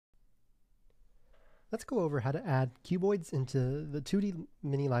Let's go over how to add cuboids into the 2D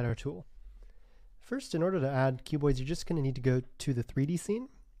Mini LiDAR tool. First, in order to add cuboids, you're just going to need to go to the 3D scene.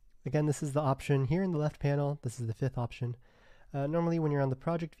 Again, this is the option here in the left panel. This is the fifth option. Normally, when you're on the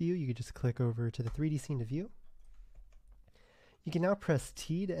project view, you could just click over to the 3D scene to view. You can now press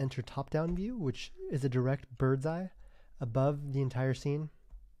T to enter top-down view, which is a direct bird's eye above the entire scene.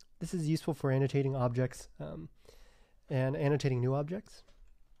 This is useful for annotating objects and annotating new objects.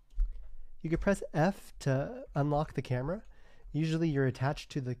 You could press F to unlock the camera. Usually you're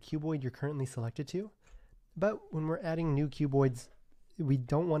attached to the cuboid you're currently selected to, but when we're adding new cuboids, we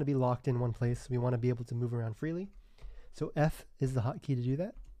don't want to be locked in one place. We want to be able to move around freely. So F is the hotkey to do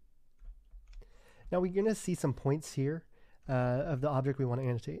that. Now we're going to see some points here of the object we want to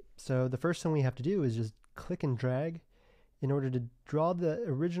annotate. So the first thing we have to do is just click and drag in order to draw the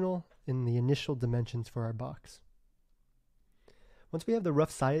original in the initial dimensions for our box. Once we have the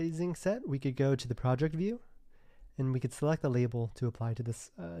rough sizing set, we could go to the project view and we could select the label to apply to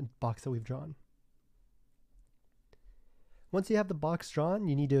this box that we've drawn. Once you have the box drawn,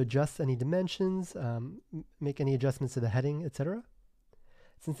 you need to adjust any dimensions, make any adjustments to the heading, etc.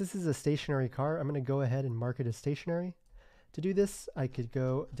 Since this is a stationary car, I'm going to go ahead and mark it as stationary. To do this, I could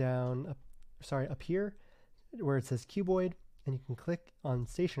go down, up here where it says cuboid, and you can click on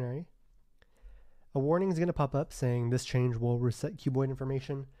stationary. A warning is going to pop up saying this change will reset cuboid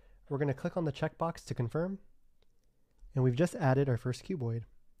information. We're going to click on the checkbox to confirm, and we've just added our first cuboid.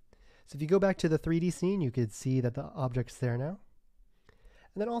 So if you go back to the 3D scene, you could see that the object's there now.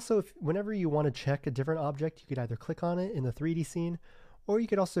 And then also, whenever you want to check a different object, you could either click on it in the 3D scene, or you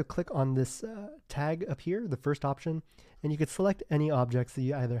could also click on this tag up here, the first option, and you could select any objects that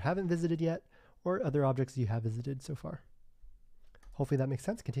you either haven't visited yet or other objects you have visited so far. Hopefully that makes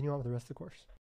sense. Continue on with the rest of the course.